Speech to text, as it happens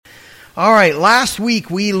All right, last week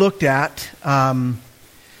we looked at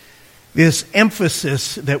this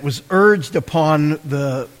emphasis that was urged upon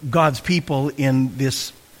God's people in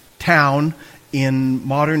this town in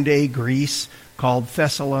modern-day Greece called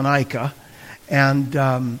Thessalonica.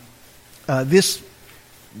 And this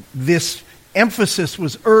emphasis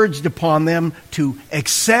was urged upon them to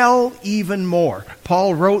excel even more.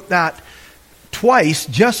 Paul wrote that twice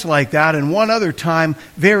just like that, and one other time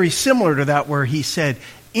very similar to that, where he said,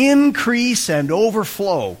 increase and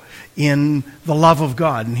overflow in the love of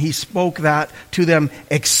God. And he spoke that to them,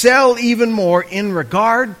 excel even more in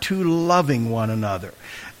regard to loving one another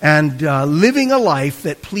and living a life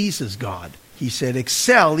that pleases God. He said,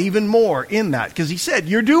 excel even more in that, because he said,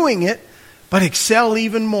 you're doing it, but excel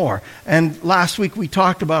even more. And last week we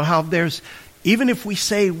talked about how even if we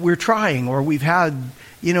say we're trying, or we've had,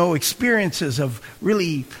 experiences of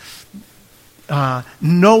really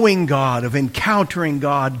knowing God, of encountering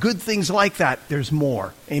God, good things like that, there's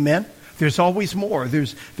more. Amen? There's always more.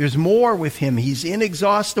 There's more with Him. He's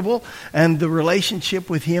inexhaustible, and the relationship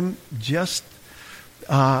with Him just,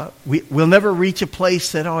 we'll never reach a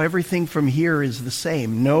place that, everything from here is the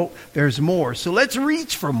same. No, there's more. So let's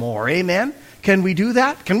reach for more. Amen? Can we do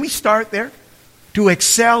that? Can we start there? To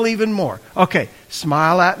excel even more. Okay,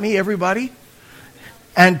 smile at me, everybody.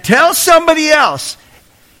 And tell somebody else,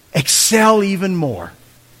 excel even more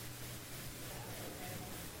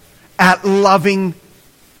at loving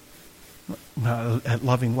what?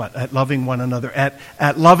 At loving one another.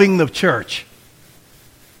 At loving the church.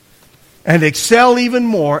 And excel even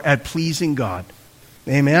more at pleasing God.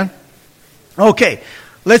 Amen? Okay,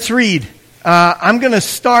 let's read. I'm going to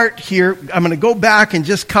start here. I'm going to go back and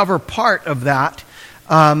just cover part of that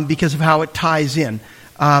because of how it ties in.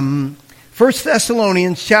 1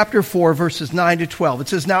 Thessalonians chapter 4, verses 9 to 12. It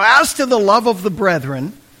says, now as to the love of the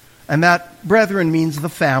brethren, and that brethren means the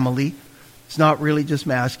family. It's not really just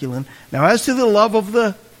masculine. Now as to the love of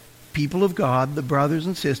the people of God, the brothers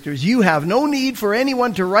and sisters, you have no need for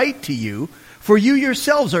anyone to write to you, for you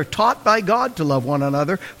yourselves are taught by God to love one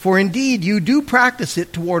another, for indeed you do practice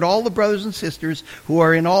it toward all the brothers and sisters who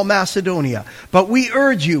are in all Macedonia. But we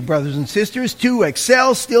urge you, brothers and sisters, to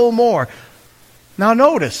excel still more. Now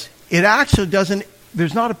notice, it actually doesn't,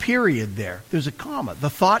 there's not a period there. There's a comma. The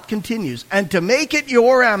thought continues. And to make it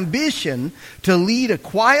your ambition to lead a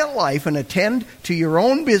quiet life and attend to your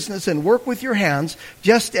own business and work with your hands,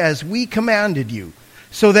 just as we commanded you,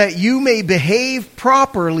 so that you may behave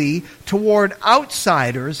properly toward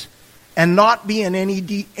outsiders and not be in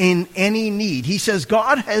any need. He says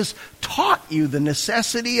God has taught you the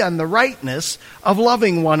necessity and the rightness of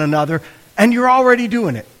loving one another, and you're already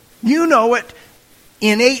doing it. You know it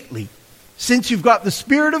innately. Since you've got the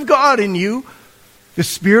Spirit of God in you, the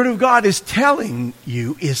Spirit of God is telling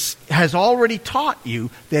you, has already taught you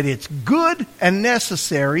that it's good and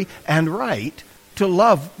necessary and right to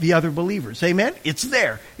love the other believers. Amen? It's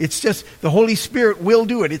there. It's just the Holy Spirit will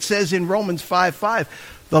do it. It says in Romans 5:5,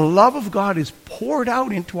 the love of God is poured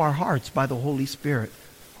out into our hearts by the Holy Spirit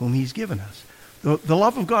whom He's given us. The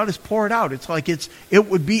love of God is poured out. It's like it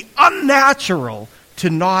would be unnatural to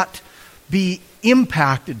not be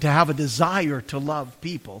impacted, to have a desire to love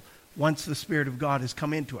people once the Spirit of God has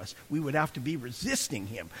come into us. We would have to be resisting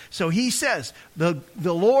Him. So he says, the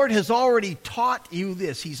Lord has already taught you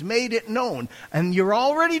this. He's made it known. And you're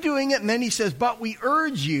already doing it. And then he says, but we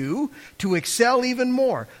urge you to excel even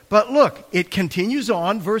more. But look, it continues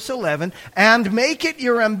on, verse 11, and make it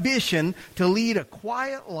your ambition to lead a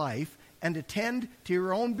quiet life and attend to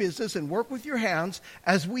your own business and work with your hands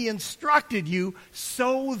as we instructed you,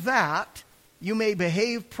 so that you may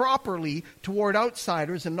behave properly toward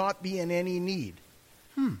outsiders and not be in any need.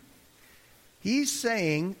 He's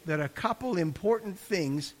saying that a couple important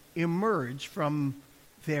things emerge from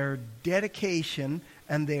their dedication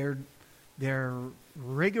and their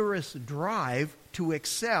rigorous drive to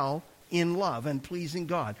excel in love and pleasing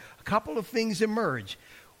God. A couple of things emerge.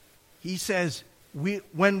 He says,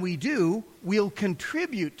 when we do, we'll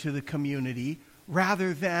contribute to the community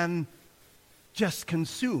rather than just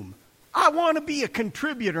consume. I want to be a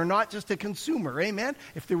contributor, not just a consumer. Amen?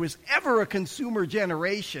 If there was ever a consumer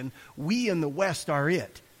generation, we in the West are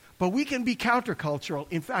it. But we can be countercultural.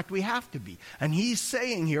 In fact, we have to be. And he's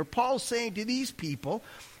saying here, Paul's saying to these people,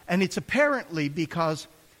 and it's apparently because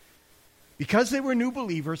they were new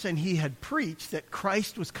believers and he had preached that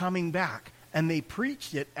Christ was coming back. And they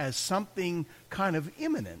preached it as something kind of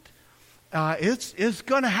imminent. It's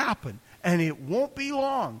going to happen. And it won't be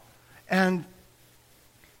long. And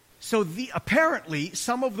so apparently,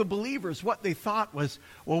 some of the believers, what they thought was,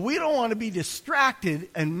 well, we don't want to be distracted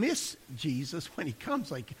and miss Jesus when he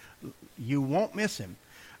comes. Like, you won't miss him.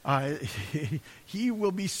 He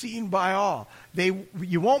will be seen by all.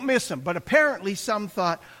 You won't miss him. But apparently some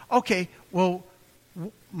thought, okay, well,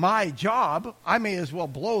 my job, I may as well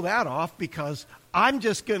blow that off because I'm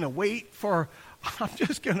just going to wait for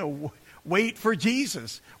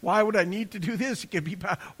Jesus. Why would I need to do this? It could be,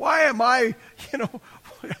 why am I,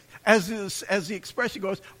 as the expression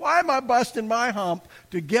goes, why am I busting my hump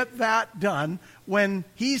to get that done when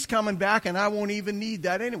he's coming back and I won't even need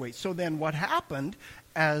that anyway? So then what happened,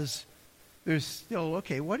 as there's still,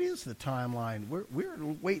 okay, what is the timeline? We're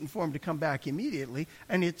waiting for him to come back immediately,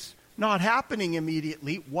 and it's not happening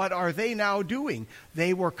immediately. What are they now doing?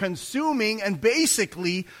 They were consuming and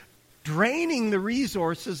basically draining the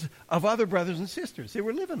resources of other brothers and sisters. They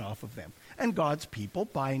were living off of them. And God's people,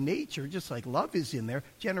 by nature, just like love is in there,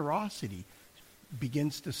 generosity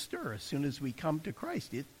begins to stir as soon as we come to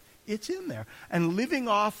Christ. It's in there. And living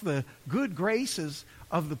off the good graces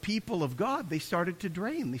of the people of God, they started to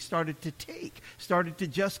drain. They started to take, started to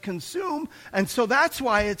just consume. And so that's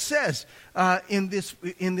why it says in this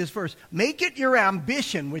verse, make it your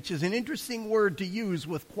ambition, which is an interesting word to use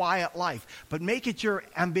with quiet life. But make it your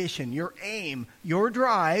ambition, your aim, your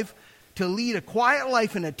drive to lead a quiet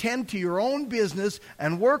life and attend to your own business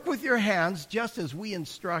and work with your hands just as we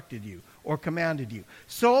instructed you or commanded you.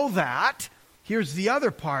 So that, here's the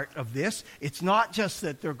other part of this, it's not just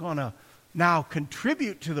that they're going to now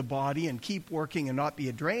contribute to the body and keep working and not be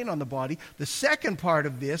a drain on the body. The second part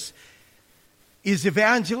of this is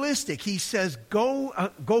evangelistic. He says, go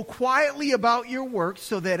quietly about your work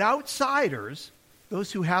so that outsiders,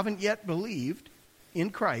 those who haven't yet believed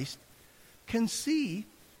in Christ, can see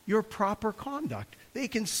your proper conduct. They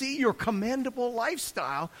can see your commendable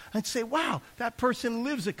lifestyle and say, wow, that person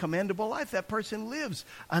lives a commendable life. That person lives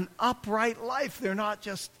an upright life. They're not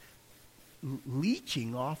just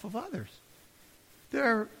leeching off of others.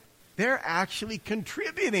 They're actually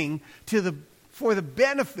contributing for the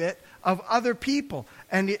benefit of other people.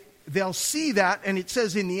 And they'll see that, and it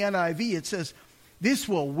says in the NIV, it says, this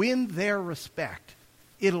will win their respect.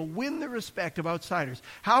 It'll win the respect of outsiders.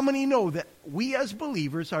 How many know that we as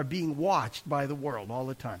believers are being watched by the world all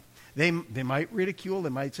the time? They might ridicule, they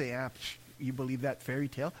might say, you believe that fairy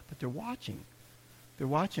tale, but they're watching. They're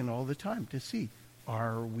watching all the time to see,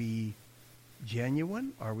 are we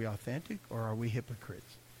genuine? Are we authentic? Or are we hypocrites?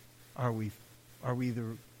 Are we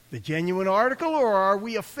the genuine article, or are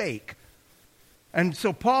we a fake? And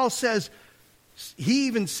so Paul says, he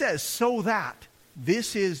even says, so that.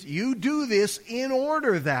 You do this in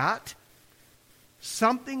order that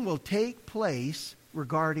something will take place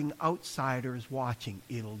regarding outsiders watching.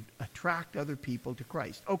 It'll attract other people to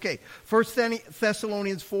Christ. Okay, 1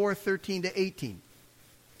 Thessalonians 4:13-18.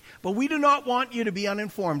 But we do not want you to be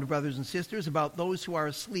uninformed, brothers and sisters, about those who are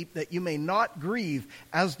asleep, that you may not grieve,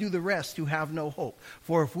 as do the rest who have no hope.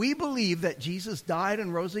 For if we believe that Jesus died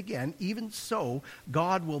and rose again, even so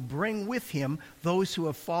God will bring with him those who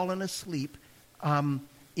have fallen asleep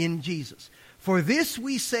in Jesus. For this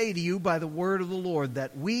we say to you by the word of the Lord,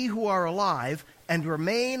 that we who are alive and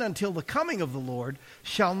remain until the coming of the Lord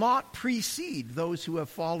shall not precede those who have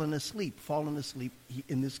fallen asleep. Fallen asleep,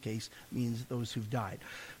 in this case, means those who've died.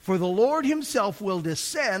 For the Lord himself will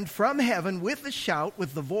descend from heaven with a shout,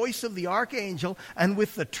 with the voice of the archangel, and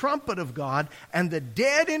with the trumpet of God, and the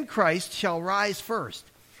dead in Christ shall rise first.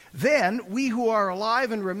 Then we who are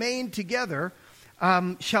alive and remain together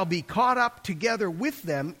shall be caught up together with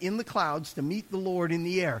them in the clouds to meet the Lord in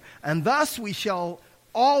the air. And thus we shall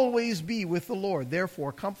always be with the Lord.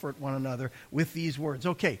 Therefore, comfort one another with these words.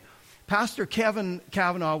 Okay, Pastor Kevin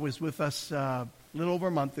Kavanaugh was with us a little over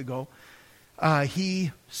a month ago.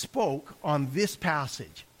 He spoke on this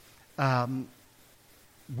passage.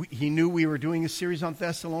 He knew we were doing a series on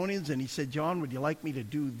Thessalonians, and he said, John, would you like me to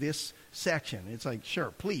do this section? It's like,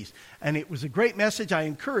 sure, please. And it was a great message. I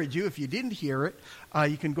encourage you, if you didn't hear it,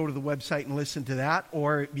 you can go to the website and listen to that,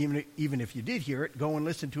 or even if you did hear it, go and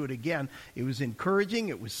listen to it again. It was encouraging.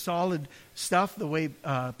 It was solid stuff, the way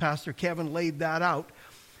Pastor Kevin laid that out.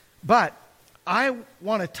 But I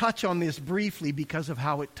want to touch on this briefly because of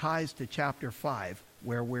how it ties to chapter 5,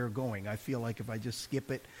 where we're going. I feel like if I just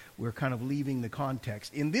skip it, we're kind of leaving the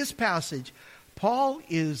context. In this passage, Paul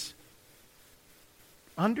is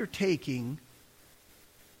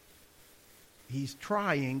he's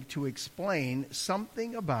trying to explain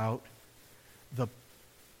something about the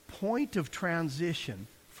point of transition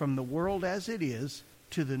from the world as it is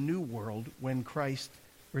to the new world when Christ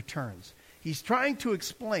returns. He's trying to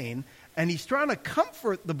explain, and he's trying to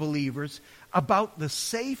comfort the believers about the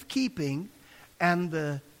safekeeping and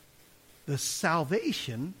the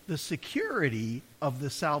salvation, the security of the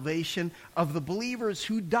salvation of the believers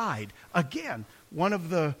who died. Again, one of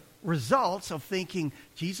the results of thinking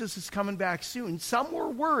Jesus is coming back soon. Some were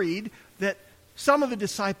worried that some of the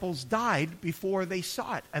disciples died before they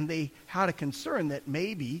saw it, and they had a concern that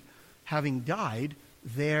maybe, having died,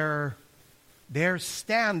 their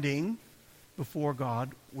standing before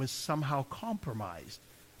God was somehow compromised,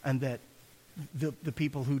 and that the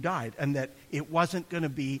people who died, and that it wasn't going to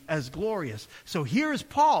be as glorious. So here's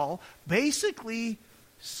Paul basically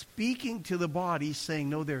speaking to the body, saying,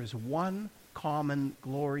 no, there's one common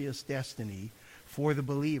glorious destiny for the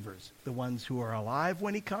believers, the ones who are alive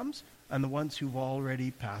when he comes and the ones who've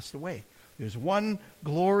already passed away. There's one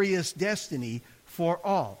glorious destiny for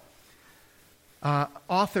all.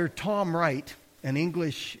 Author Tom Wright, an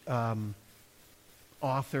English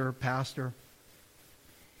author, pastor,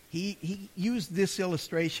 he used this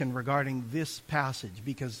illustration regarding this passage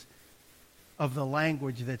because of the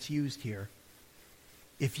language that's used here.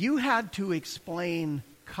 If you had to explain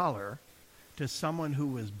color to someone who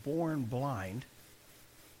was born blind,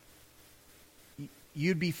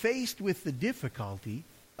 you'd be faced with the difficulty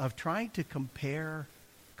of trying to compare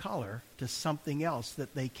color to something else that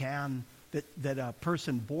that a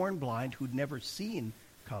person born blind who'd never seen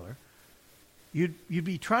color, you'd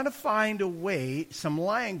be trying to find a way, some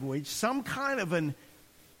language, some kind of an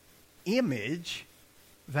image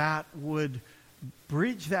that would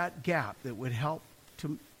bridge that gap, that would help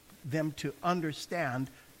them to understand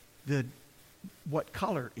what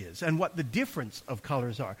color is and what the difference of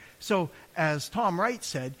colors are. So, as Tom Wright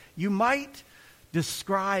said, you might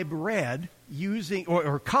describe red using,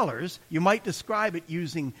 or colors, you might describe it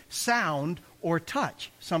using sound or touch,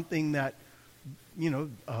 something that,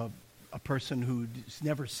 a person who's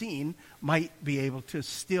never seen might be able to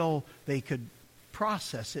they could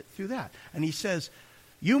process it through that. And he says,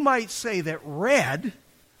 you might say that red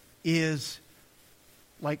is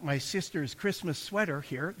like my sister's Christmas sweater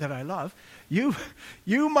here that I love. You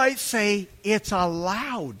might say it's a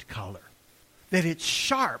loud color, that it's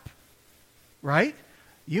sharp, right?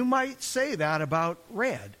 You might say that about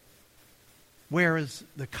red. Whereas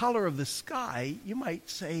the color of the sky, you might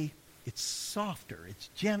say it's softer, it's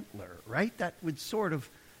gentler, right? That would sort of,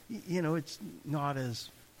 it's not as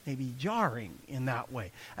maybe jarring in that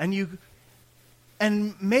way.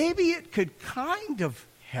 And maybe it could kind of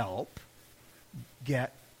help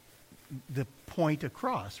get the point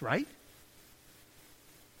across, right?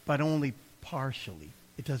 But only partially.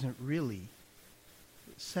 It doesn't really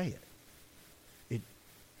say it.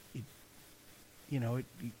 It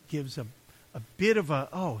gives a bit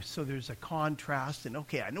of so there's a contrast, and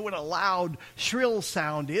okay, I know what a loud, shrill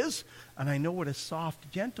sound is, and I know what a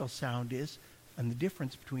soft, gentle sound is, and the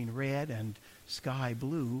difference between red and sky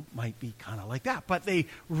blue might be kind of like that. But they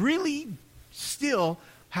really still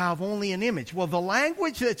have only an image. Well, the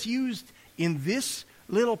language that's used in this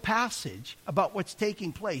little passage about what's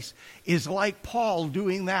taking place is like Paul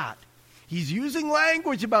doing that. He's using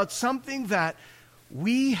language about something that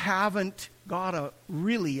we haven't got a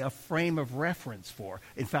frame of reference for.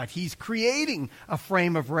 In fact, he's creating a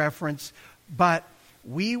frame of reference, but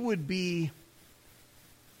we would be,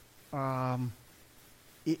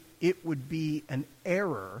 it would be an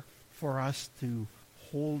error for us to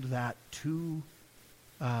hold that too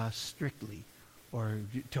strictly, or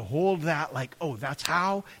to hold that like, that's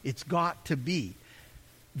how it's got to be.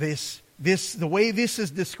 The way this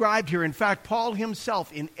is described here, in fact, Paul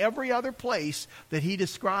himself, in every other place that he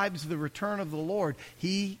describes the return of the Lord,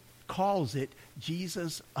 he calls it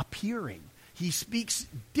Jesus appearing. He speaks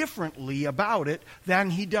differently about it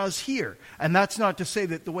than he does here. And that's not to say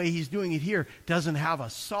that the way he's doing it here doesn't have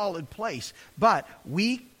a solid place. But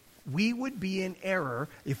we would be in error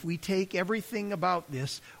if we take everything about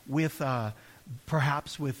this with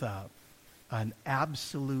perhaps with an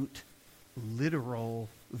absolute literal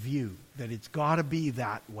view, that it's got to be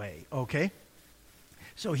that way, okay?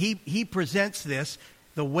 So he presents this,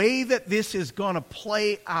 the way that this is going to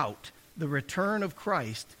play out, the return of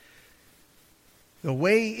Christ, the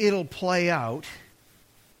way it'll play out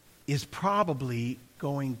is probably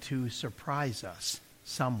going to surprise us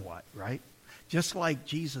somewhat, right? Just like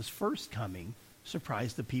Jesus' first coming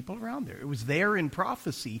surprised the people around there. It was there in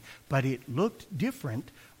prophecy, but it looked different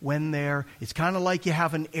when it's kind of like you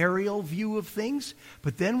have an aerial view of things,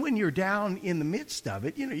 but then when you're down in the midst of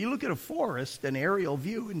it, you look at a forest, an aerial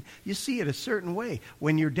view, and you see it a certain way.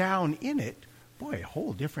 When you're down in it, boy, a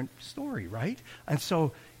whole different story, right? And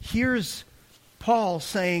so here's Paul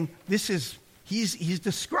saying he's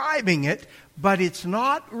describing it, but it's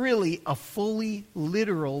not really a fully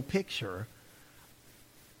literal picture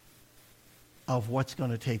of what's going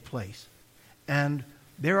to take place. And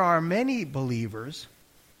there are many believers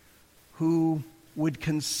who would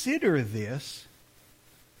consider this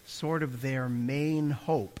sort of their main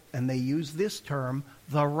hope. And they use this term,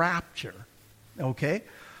 the rapture. Okay?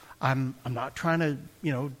 I'm not trying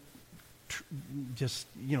to, just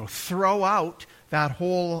throw out that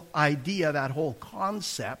whole idea, that whole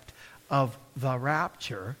concept of the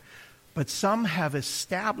rapture. But some have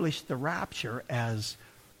established the rapture as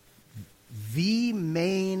the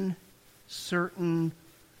main certain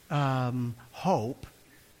hope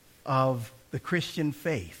of the Christian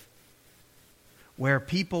faith, where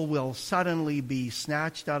people will suddenly be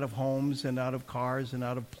snatched out of homes and out of cars and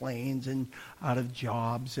out of planes and out of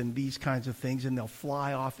jobs and these kinds of things, and they'll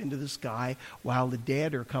fly off into the sky while the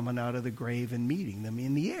dead are coming out of the grave and meeting them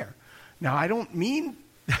in the air. Now, I don't mean,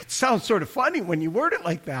 that sounds sort of funny when you word it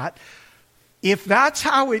like that. If that's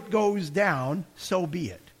how it goes down, so be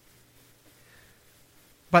it.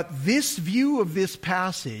 But this view of this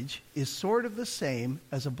passage is sort of the same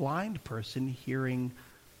as a blind person hearing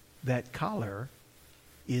that color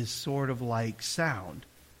is sort of like sound.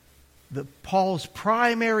 Paul's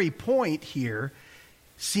primary point here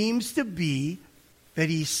seems to be that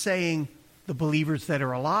he's saying the believers that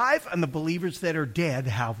are alive and the believers that are dead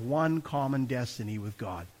have one common destiny with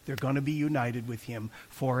God. They're going to be united with him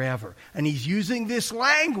forever. And he's using this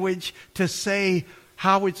language to say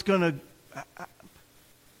how it's going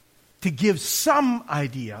to give some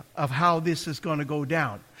idea of how this is going to go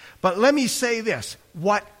down. But let me say this.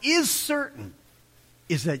 What is certain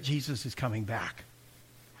is that Jesus is coming back.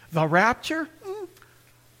 The rapture?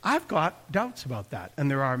 I've got doubts about that.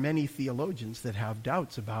 And there are many theologians that have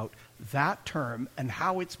doubts about that term and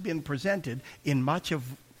how it's been presented in much of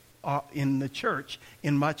in the church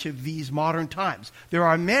in much of these modern times. There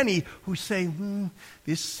are many who say,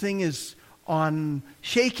 this thing is on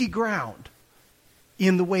shaky ground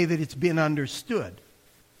in the way that it's been understood.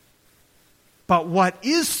 But what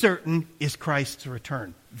is certain is Christ's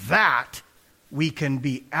return. That we can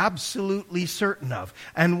be absolutely certain of.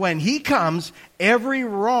 And when he comes, every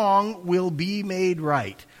wrong will be made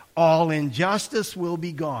right. All injustice will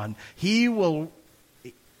be gone. He will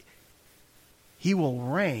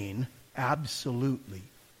reign absolutely.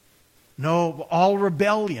 No, all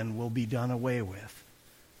rebellion will be done away with.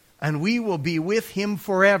 And we will be with him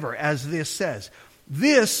forever, as this says.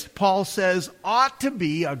 This, Paul says, ought to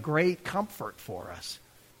be a great comfort for us.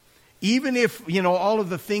 Even if, all of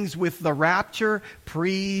the things with the rapture,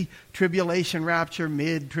 pre-tribulation rapture,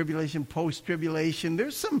 mid-tribulation, post-tribulation,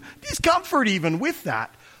 there's some discomfort even with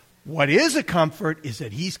that. What is a comfort is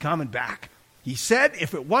that he's coming back. He said,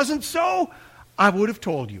 if it wasn't so, I would have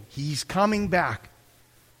told you. He's coming back.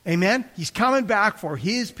 Amen? He's coming back for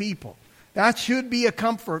his people. That should be a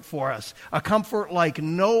comfort for us. A comfort like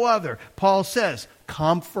no other. Paul says,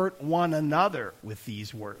 comfort one another with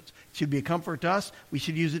these words. It should be a comfort to us. We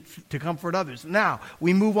should use it to comfort others. Now,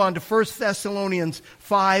 we move on to 1 Thessalonians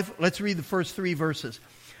 5. Let's read the first 3 verses.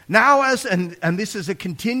 Now and this is a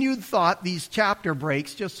continued thought, these chapter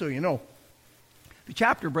breaks, just so you know. The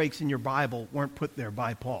chapter breaks in your Bible weren't put there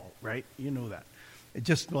by Paul, right? You know that.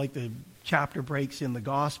 Just like the chapter breaks in the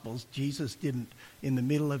Gospels, Jesus didn't, in the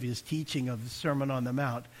middle of his teaching of the Sermon on the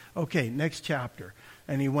Mount, okay, next chapter.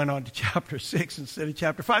 And he went on to chapter 6 instead of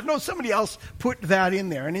chapter 5. No, somebody else put that in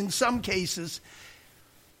there. And in some cases,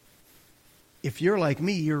 if you're like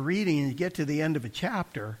me, you're reading and you get to the end of a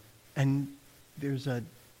chapter, and there's a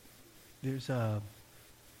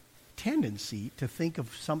tendency to think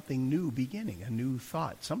of something new beginning, a new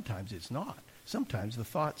thought. Sometimes it's not. Sometimes the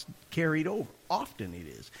thought's carried over. Often it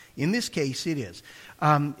is. In this case, it is.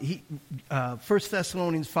 1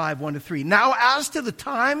 Thessalonians 5, 1-3. Now, as to the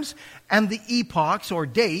times and the epochs or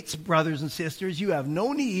dates, brothers and sisters, you have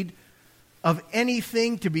no need of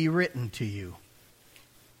anything to be written to you.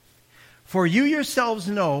 For you yourselves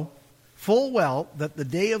know full well that the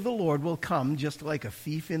day of the Lord will come just like a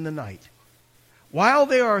thief in the night. While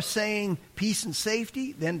they are saying peace and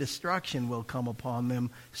safety, then destruction will come upon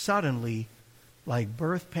them suddenly, like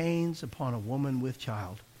birth pains upon a woman with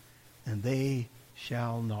child, and they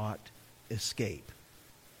shall not escape.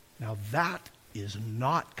 Now that is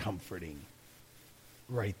not comforting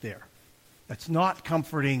right there. That's not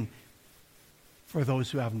comforting for those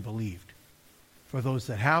who haven't believed. For those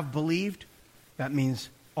that have believed, that means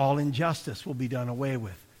all injustice will be done away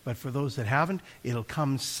with. But for those that haven't, it'll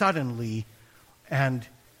come suddenly and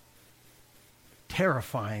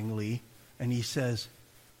terrifyingly, and he says,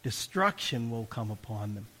 destruction will come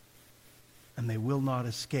upon them, and they will not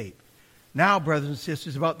escape. Now, brothers and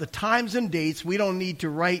sisters, about the times and dates, we don't need to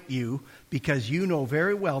write you, because you know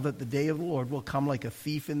very well that the day of the Lord will come like a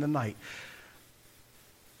thief in the night.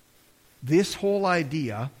 This whole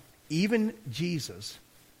idea, even Jesus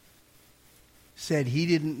said he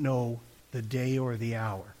didn't know the day or the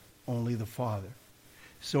hour. only the Father.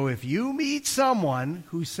 So if you meet someone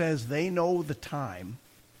who says they know the time,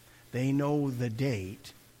 they know the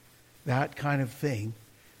date, that kind of thing,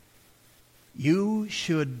 you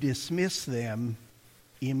should dismiss them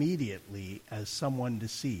immediately as someone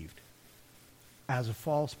deceived, as a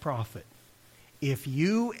false prophet. If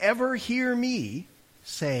you ever hear me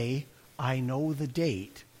say, I know the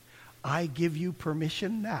date, I give you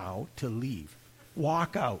permission now to leave.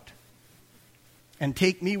 Walk out. And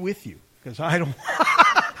take me with you. Because I don't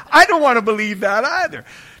I don't want to believe that either.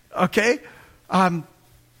 Okay?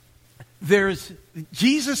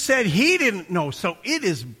 Jesus said he didn't know, so it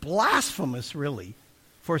is blasphemous, really,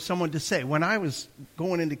 for someone to say. When I was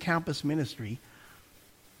going into campus ministry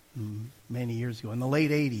many years ago, in the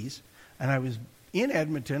late 80s, and I was in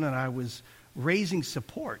Edmonton, and I was raising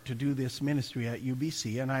support to do this ministry at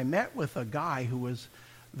UBC, and I met with a guy who was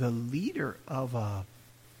the leader of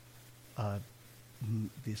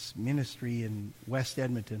this ministry in West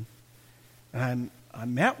Edmonton. And I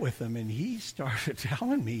met with him, and he started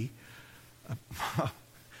telling me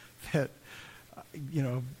that,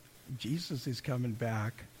 Jesus is coming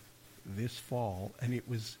back this fall. And it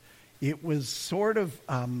was sort of,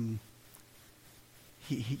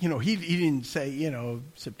 he didn't say,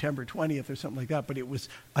 September 20th or something like that, but it was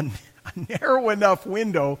a narrow enough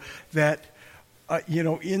window that,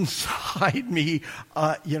 inside me,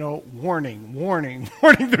 warning.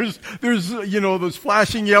 There's, those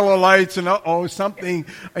flashing yellow lights and, something,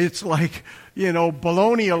 it's like,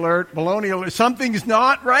 baloney alert. Something's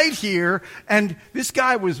not right here. And this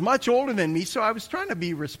guy was much older than me, so I was trying to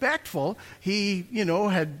be respectful. He,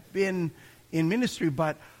 had been in ministry,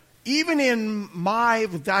 but even in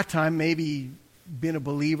at that time, maybe been a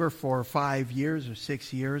believer for 5 years or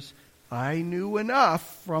 6 years, I knew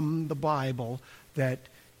enough from the Bible that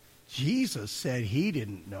Jesus said he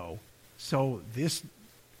didn't know. So this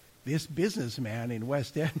businessman in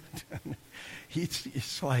West Edmonton,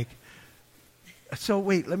 it's like, so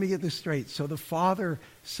wait, let me get this straight. So the Father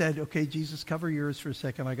said, okay, Jesus, cover yours for a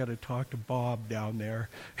second. I got to talk to Bob down there.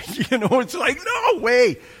 It's like, no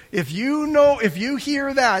way. If you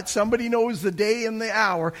hear that, somebody knows the day and the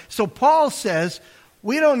hour. So Paul says,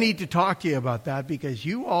 we don't need to talk to you about that because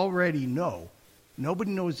you already know.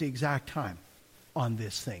 Nobody knows the exact time on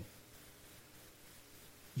this thing.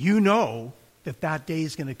 You know that day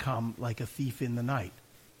is going to come like a thief in the night.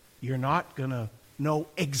 You're not going to know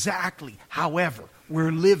exactly. However,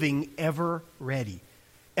 we're living ever ready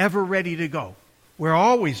to go. We're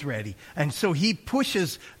always ready. And so he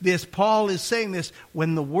pushes this. Paul is saying this,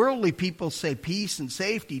 when the worldly people say peace and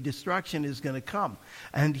safety, destruction is going to come.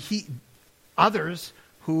 And others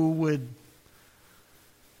who would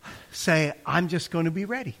say, I'm just going to be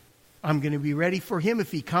ready. I'm going to be ready for him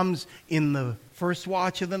if he comes in the first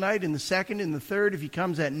watch of the night, in the second, in the third, if he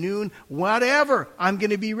comes at noon, whatever, I'm going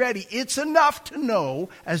to be ready. It's enough to know,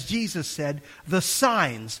 as Jesus said, the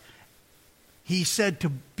signs. He said to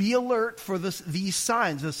be alert for these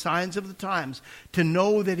signs, the signs of the times, to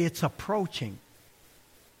know that it's approaching.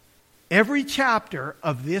 Every chapter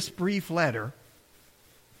of this brief letter,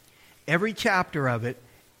 every chapter of it,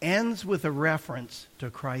 ends with a reference to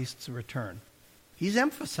Christ's return. He's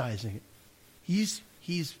emphasizing it. He's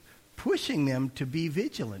pushing them to be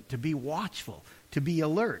vigilant, to be watchful, to be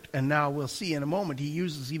alert. And now we'll see in a moment, he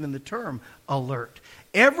uses even the term alert.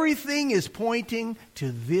 Everything is pointing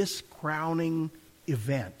to this crowning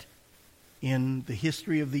event in the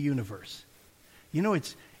history of the universe.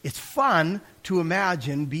 It's fun to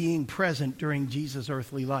imagine being present during Jesus'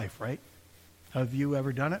 earthly life, right? Have you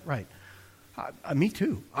ever done it? Right. Me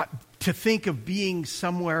too. To think of being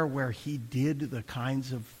somewhere where he did the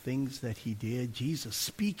kinds of things that he did. Jesus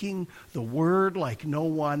speaking the word like no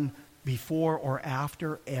one before or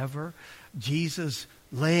after ever. Jesus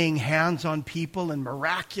laying hands on people and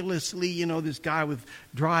miraculously, this guy with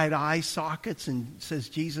dried eye sockets and says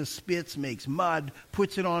Jesus spits, makes mud,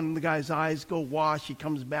 puts it on the guy's eyes, go wash, he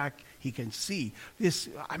comes back, he can see. This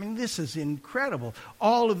is incredible.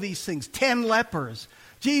 All of these things. 10 lepers.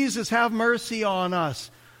 Jesus, have mercy on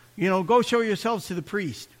us. Go show yourselves to the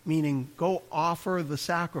priest, meaning go offer the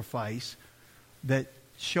sacrifice that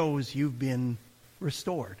shows you've been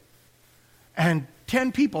restored. And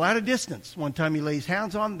 10 people at a distance. One time he lays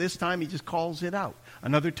hands on, this time he just calls it out.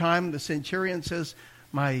 Another time the centurion says,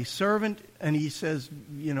 my servant, and he says,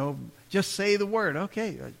 just say the word.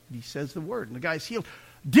 Okay, he says the word, and the guy's healed.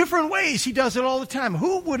 Different ways, he does it all the time.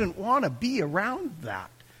 Who wouldn't want to be around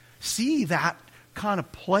that? See that kind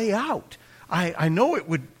of play out. I know it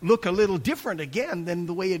would look a little different again than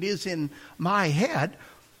the way it is in my head,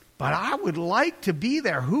 but I would like to be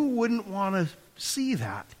there. Who wouldn't want to see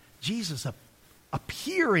that? Jesus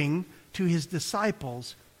appearing to his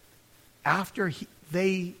disciples after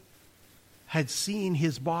they had seen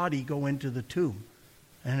his body go into the tomb.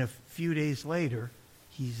 And a few days later,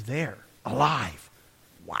 he's there, alive.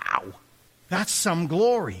 Wow. That's some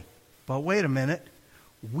glory. But wait a minute.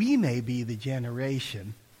 We may be the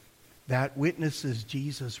generation that witnesses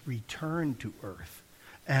Jesus return to earth.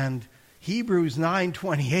 And Hebrews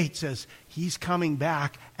 9:28 says he's coming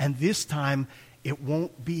back, and this time it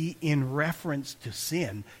won't be in reference to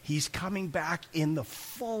sin. He's coming back in the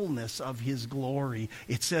fullness of his glory.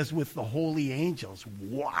 It says with the holy angels.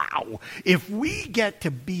 Wow! If we get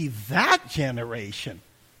to be that generation,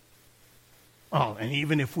 oh, and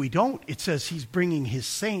even if we don't, it says he's bringing his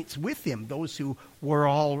saints with him. Those who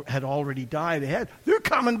had already died ahead, they're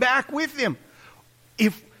coming back with him.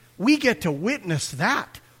 If we get to witness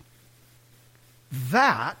that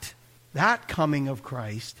coming of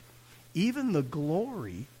Christ, even the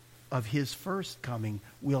glory of his first coming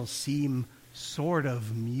will seem sort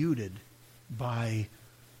of muted by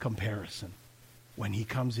comparison when he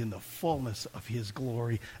comes in the fullness of his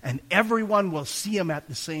glory, and everyone will see him at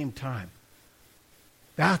the same time.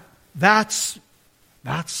 That's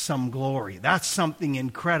some glory. That's something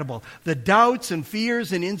incredible. The doubts and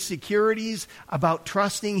fears and insecurities about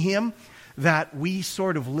trusting him that we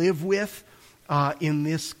sort of live with in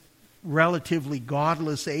this relatively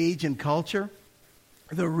godless age and culture,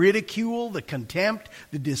 the ridicule, the contempt,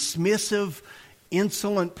 the dismissive,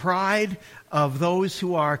 insolent pride of those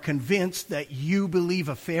who are convinced that you believe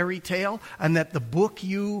a fairy tale and that the book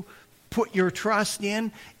you put your trust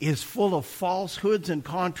in is full of falsehoods and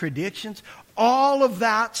contradictions. All of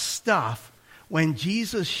that stuff, when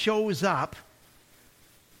Jesus shows up,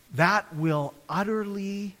 that will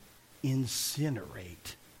utterly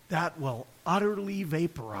incinerate. That will utterly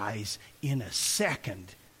vaporize in a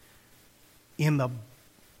second in the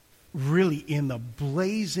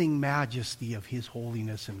blazing majesty of his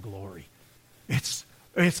holiness and glory. It's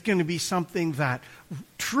going to be something that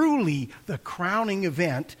truly the crowning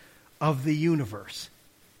event of the universe.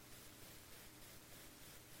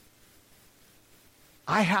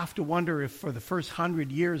 I have to wonder if for the first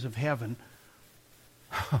 100 years of heaven,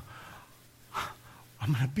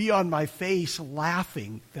 I'm going to be on my face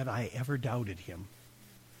laughing that I ever doubted him.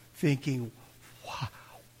 Thinking, wow,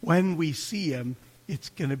 when we see him, it's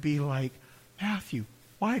going to be like, Matthew,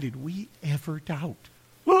 why did we ever doubt?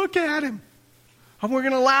 Look at him. And we're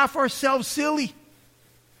going to laugh ourselves silly.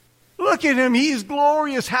 Look at him. He's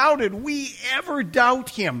glorious. How did we ever doubt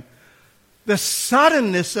him? The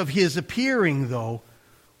suddenness of his appearing, though,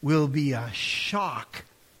 will be a shock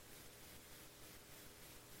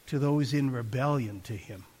to those in rebellion to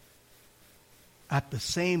him. At the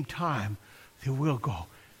same time, they will go,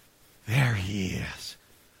 there he is.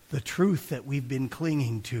 The truth that we've been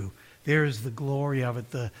clinging to. There's the glory of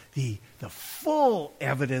it, the full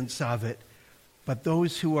evidence of it. But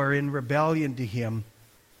those who are in rebellion to him,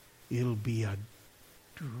 it'll be a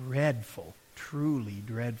dreadful, truly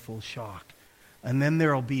dreadful shock. And then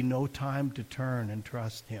there'll be no time to turn and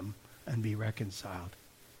trust him and be reconciled.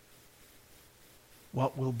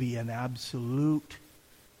 What will be an absolute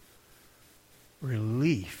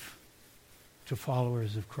relief to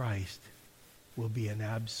followers of Christ will be an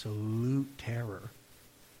absolute terror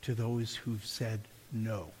to those who've said,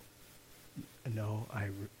 no,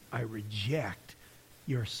 I reject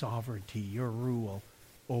your sovereignty, your rule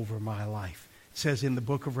over my life. It says in the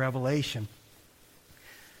book of Revelation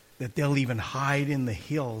that they'll even hide in the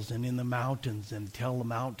hills and in the mountains and tell the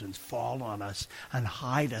mountains, fall on us and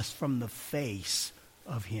hide us from the face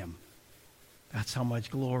of him. That's how much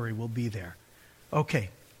glory will be there. Okay.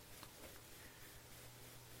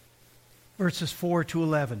 Verses 4 to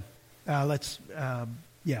 11. Let's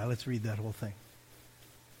read that whole thing.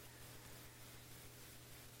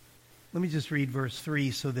 Let me just read verse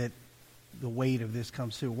 3 so that the weight of this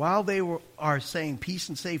comes through. While they are saying peace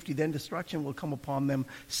and safety, then destruction will come upon them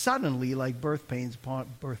suddenly like birth pangs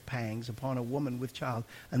upon a woman with child,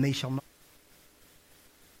 and they shall not.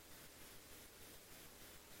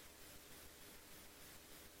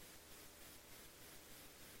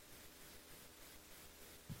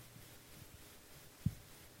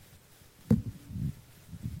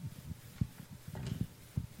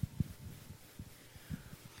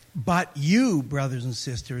 But you, brothers and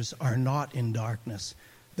sisters, are not in darkness,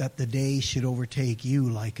 that the day should overtake you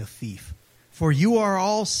like a thief. For you are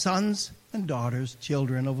all sons and daughters,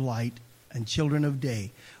 children of light and children of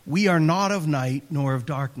day. We are not of night nor of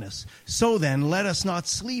darkness. So then, let us not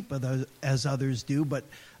sleep as others do, but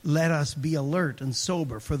let us be alert and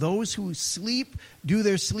sober. For those who sleep do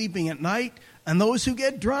their sleeping at night, and those who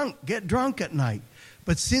get drunk at night.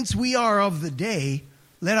 But since we are of the day,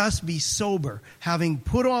 let us be sober, having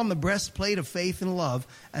put on the breastplate of faith and love,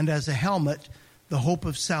 and as a helmet, the hope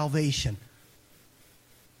of salvation.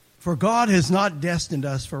 For God has not destined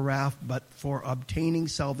us for wrath, but for obtaining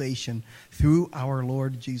salvation through our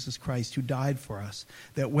Lord Jesus Christ, who died for us,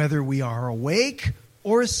 that whether we are awake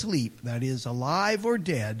or asleep, that is, alive or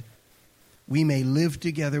dead, we may live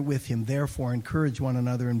together with him. Therefore, encourage one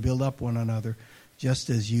another and build up one another,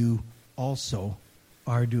 just as you also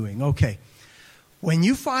are doing. Okay. When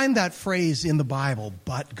you find that phrase in the Bible,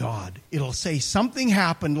 but God, it'll say something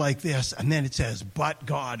happened like this, and then it says, but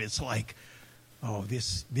God. It's like, oh,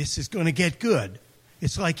 this is going to get good.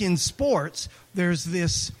 It's like in sports, there's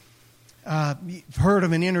this, you've heard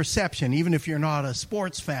of an interception, even if you're not a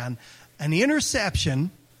sports fan. An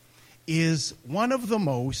interception is one of the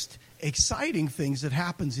most exciting things that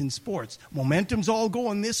happens in sports. Momentum's all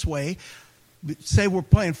going this way. Say we're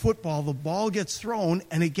playing football, the ball gets thrown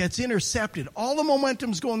and it gets intercepted. All the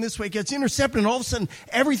momentum's going this way, it gets intercepted, and all of a sudden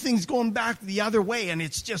everything's going back the other way, and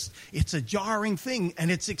it's a jarring thing,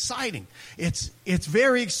 and it's exciting. It's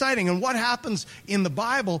very exciting. And what happens in the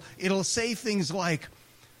Bible, it'll say things like,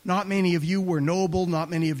 not many of you were noble,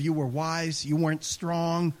 not many of you were wise, you weren't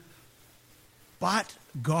strong, but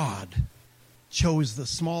God chose the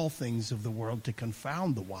small things of the world to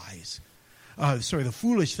confound the wise. The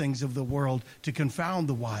foolish things of the world to confound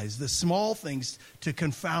the wise, the small things to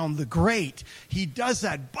confound the great. He does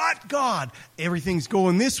that, but God, everything's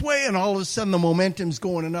going this way, and all of a sudden the momentum's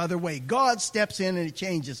going another way. God steps in and it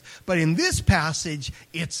changes. But in this passage,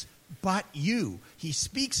 it's but you. He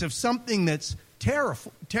speaks of something that's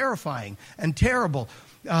terrifying and terrible.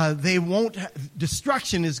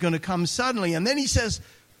 Destruction is going to come suddenly. And then he says,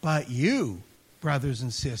 but you, brothers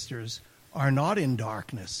and sisters, are not in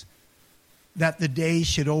darkness, that the day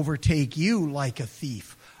should overtake you like a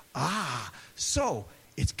thief. So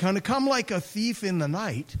it's going to come like a thief in the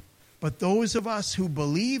night, but those of us who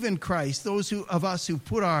believe in Christ, of us who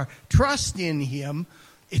put our trust in him,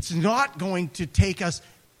 it's not going to take us.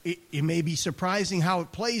 It may be surprising how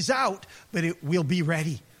it plays out, but we'll be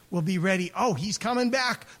ready. We'll be ready. Oh, he's coming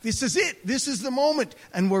back. This is it. This is the moment.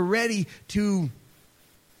 And we're ready to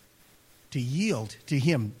yield to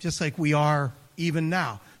him, just like we are even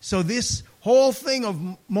now. So this whole thing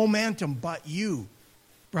of momentum, but you,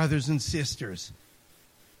 brothers and sisters,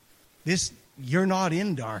 you're not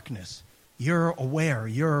in darkness. You're aware.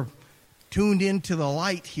 You're tuned into the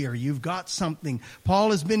light here. You've got something. Paul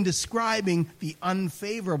has been describing the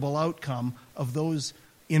unfavorable outcome of those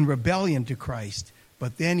in rebellion to Christ.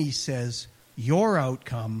 But then he says, your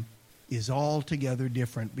outcome is altogether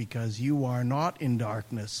different, because you are not in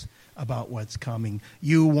darkness about what's coming.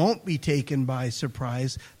 You won't be taken by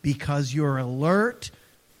surprise, because you're alert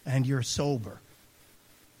and you're sober.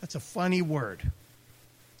 That's a funny word.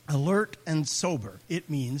 Alert and sober. It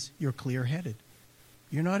means you're clear-headed.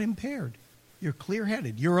 You're not impaired. You're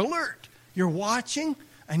clear-headed. You're alert. You're watching,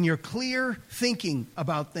 and you're clear thinking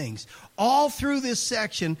about things. All through this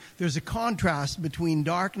section, there's a contrast between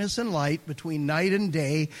darkness and light, between night and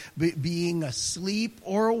day, being asleep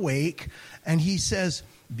or awake. And he says,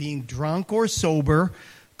 being drunk or sober,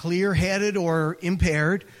 clear-headed or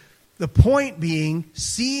impaired. The point being,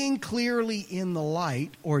 seeing clearly in the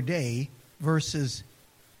light or day versus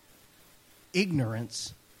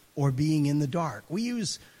ignorance or being in the dark. We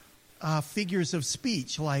use figures of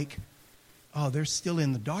speech like, oh, they're still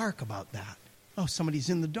in the dark about that. Oh, somebody's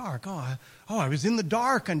in the dark. Oh, I was in the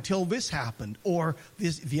dark until this happened. Or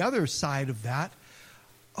the other side of that,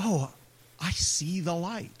 oh, I see the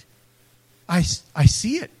light. I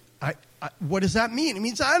see it. What does that mean? It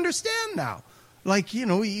means I understand now. Like,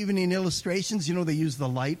 even in illustrations, they use the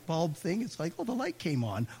light bulb thing. It's like, oh, the light came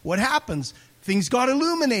on. What happens? Things got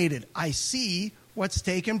illuminated. I see what's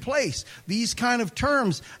taken place. These kind of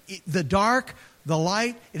terms, the dark, the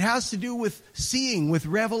light, it has to do with seeing, with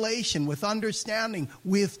revelation, with understanding,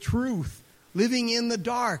 with truth. Living in the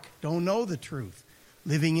dark, don't know the truth.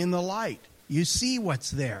 Living in the light, you see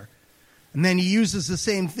what's there. And then he uses the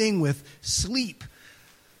same thing with sleep.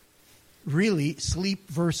 Really, sleep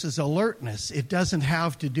versus alertness. It doesn't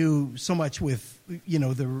have to do so much with,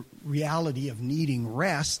 the reality of needing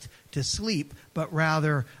rest to sleep, but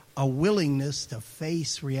rather a willingness to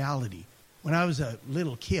face reality. When I was a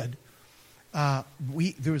little kid, there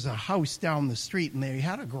was a house down the street, and they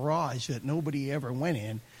had a garage that nobody ever went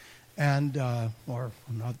in, and they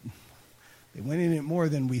went in it more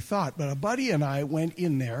than we thought. But a buddy and I went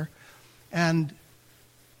in there, and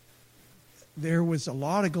there was a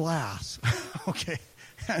lot of glass. Okay,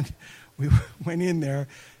 and we went in there.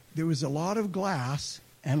 There was a lot of glass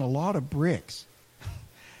and a lot of bricks,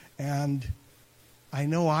 and I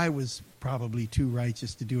know I was probably too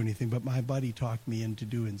righteous to do anything, but my buddy talked me into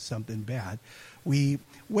doing something bad. We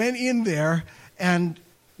went in there and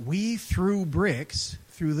we threw bricks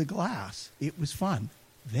through the glass. It was fun.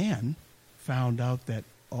 Then found out that,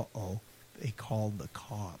 they called the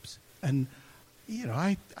cops. And,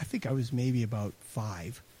 I think I was maybe about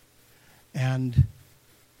 5. And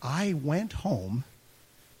I went home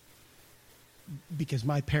because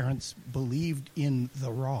my parents believed in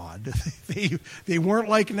the rod. They weren't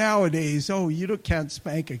like nowadays, you can't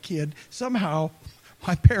spank a kid. Somehow,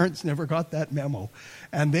 my parents never got that memo.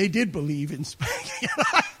 And they did believe in spanking.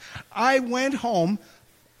 I went home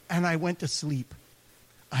and I went to sleep.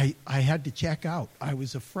 I had to check out. I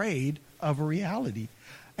was afraid of reality.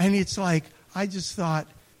 And it's like, I just thought,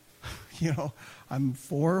 I'm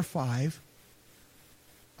 4 or 5.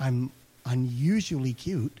 I'm unusually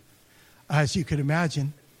cute, as you could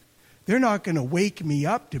imagine. They're not going to wake me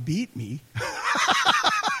up to beat me.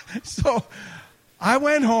 So I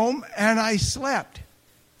went home and I slept.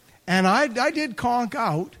 And I did conk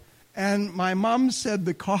out. And my mom said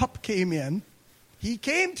the cop came in. He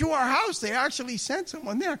came to our house. They actually sent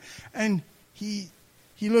someone there. And he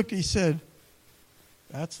looked, he said,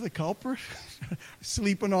 "That's the culprit?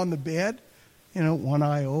 Sleeping on the bed? One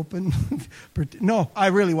eye open." No, I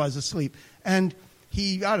really was asleep. And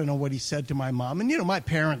I don't know what he said to my mom. And, my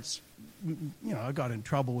parents, I got in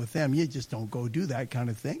trouble with them. You just don't go do that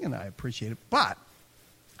kind of thing, and I appreciate it. But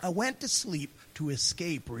I went to sleep to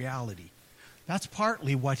escape reality. That's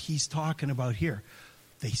partly what he's talking about here.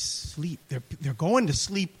 They sleep. They're going to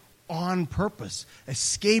sleep on purpose.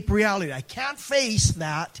 Escape reality. I can't face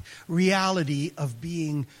that reality of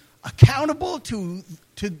being accountable to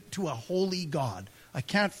a holy God. I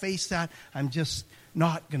can't face that. I'm just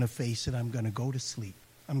not going to face it. I'm going to go to sleep.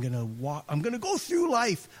 I'm going to go through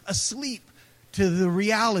life asleep to the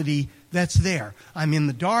reality that's there. I'm in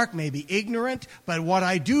the dark, maybe ignorant, but what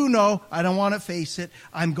I do know, I don't want to face it.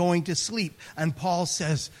 I'm going to sleep. And Paul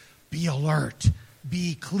says, be alert.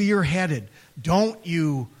 Be clear-headed. Don't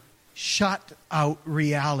you shut out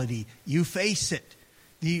reality. You face it.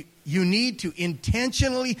 You need to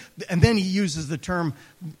intentionally, and then he uses the term,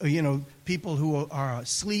 people who are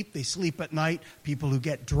asleep, they sleep at night. People who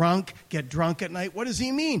get drunk at night. What does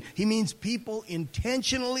he mean? He means people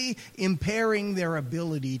intentionally impairing their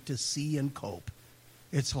ability to see and cope.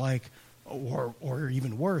 It's like, or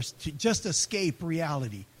even worse, to just escape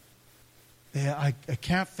reality. I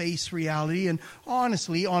can't face reality. And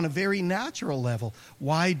honestly, on a very natural level,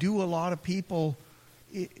 why do a lot of people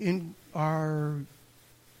in our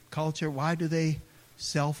culture, why do they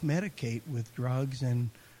self-medicate with drugs? And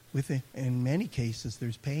in many cases,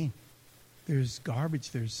 there's pain. There's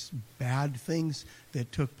garbage. There's bad things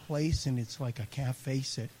that took place, and it's like I can't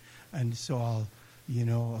face it. And so I'll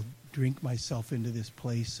drink myself into this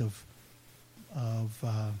place of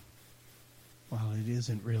it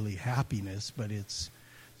isn't really happiness, but it's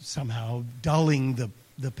somehow dulling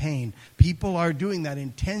the pain. People are doing that,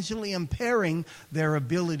 intentionally impairing their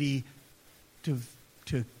ability to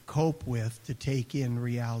cope with, to take in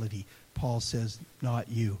reality. Paul says, not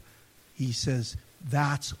you. He says,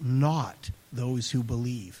 that's not those who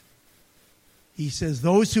believe. He says,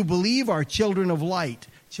 those who believe are children of light,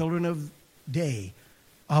 children of day,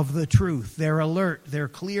 of the truth. They're alert. They're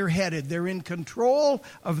clear-headed. They're in control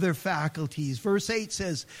of their faculties. Verse 8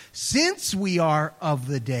 says, since we are of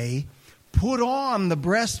the day, put on the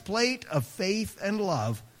breastplate of faith and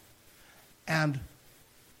love and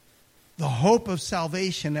the hope of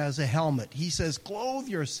salvation as a helmet. He says, clothe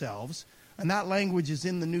yourselves. And that language is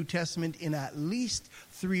in the New Testament in at least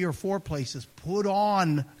 3 or 4 places. Put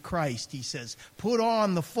on Christ, he says. Put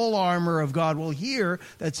on the full armor of God. Well, here,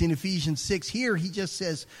 that's in Ephesians 6. Here, he just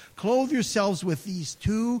says, clothe yourselves with these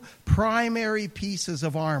 2 primary pieces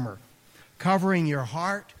of armor, covering your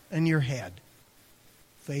heart and your head.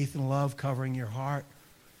 Faith and love covering your heart,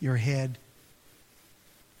 your head,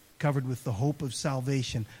 covered with the hope of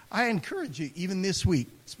salvation. I encourage you, even this week,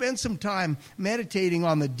 spend some time meditating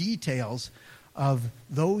on the details of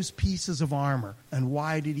those pieces of armor. And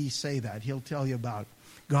why did he say that? He'll tell you about it.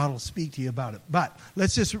 God will speak to you about it. But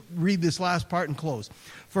let's just read this last part and close.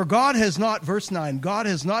 For God has not, verse 9, God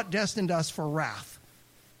has not destined us for wrath,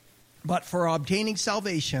 but for obtaining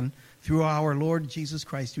salvation through our Lord Jesus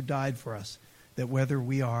Christ, who died for us, that whether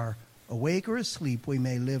we are awake or asleep, we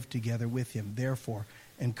may live together with him. Therefore,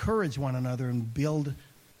 encourage one another and build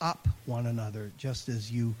up one another, just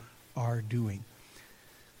as you are doing.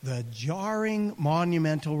 The jarring,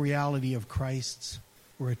 monumental reality of Christ's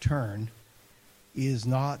return is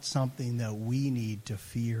not something that we need to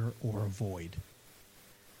fear or avoid.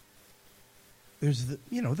 There's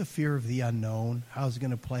the fear of the unknown. How's it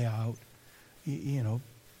going to play out?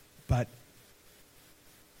 But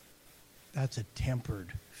that's a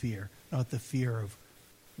tempered fear, not the fear of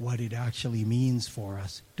what it actually means for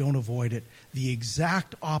us. Don't avoid it. The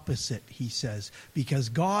exact opposite, he says, because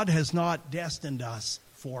God has not destined us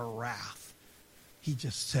for wrath. He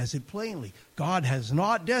just says it plainly. God has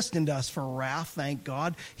not destined us for wrath, thank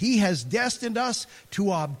God. He has destined us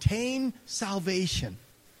to obtain salvation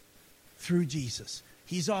through Jesus.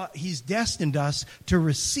 He's destined us to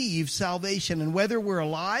receive salvation. And whether we're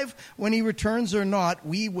alive when he returns or not,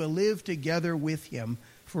 we will live together with him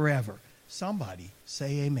forever. Somebody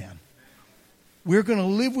say amen. We're going to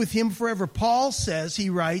live with him forever. Paul says, he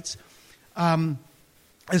writes,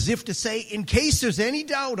 as if to say, in case there's any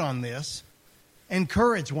doubt on this,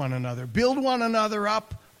 encourage one another. Build one another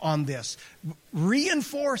up on this.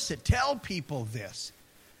 Reinforce it. Tell people this.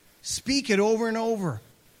 Speak it over and over.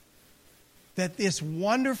 That this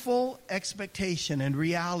wonderful expectation and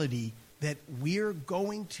reality that we're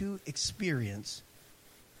going to experience,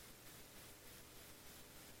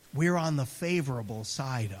 we're on the favorable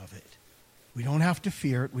side of it. We don't have to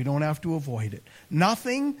fear it. We don't have to avoid it.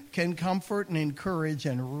 Nothing can comfort and encourage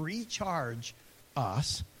and recharge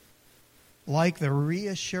us like the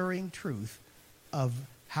reassuring truth of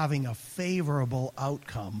having a favorable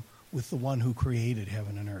outcome with the one who created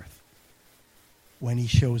heaven and earth. When he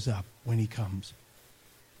shows up, when he comes.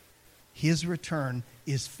 His return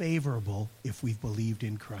is favorable if we've believed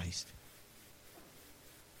in Christ.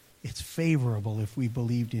 It's favorable if we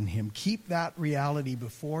believed in him. Keep that reality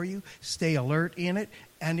before you. Stay alert in it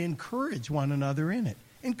and encourage one another in it.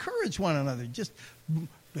 Encourage one another. Just,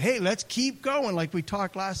 hey, let's keep going like we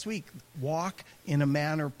talked last week. Walk in a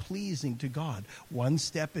manner pleasing to God. One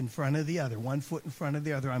step in front of the other. One foot in front of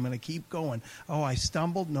the other. I'm going to keep going. Oh, I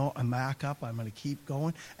stumbled. No, I'm back up. I'm going to keep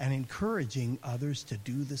going. And encouraging others to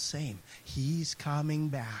do the same. He's coming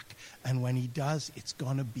back. And when he does, it's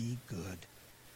going to be good.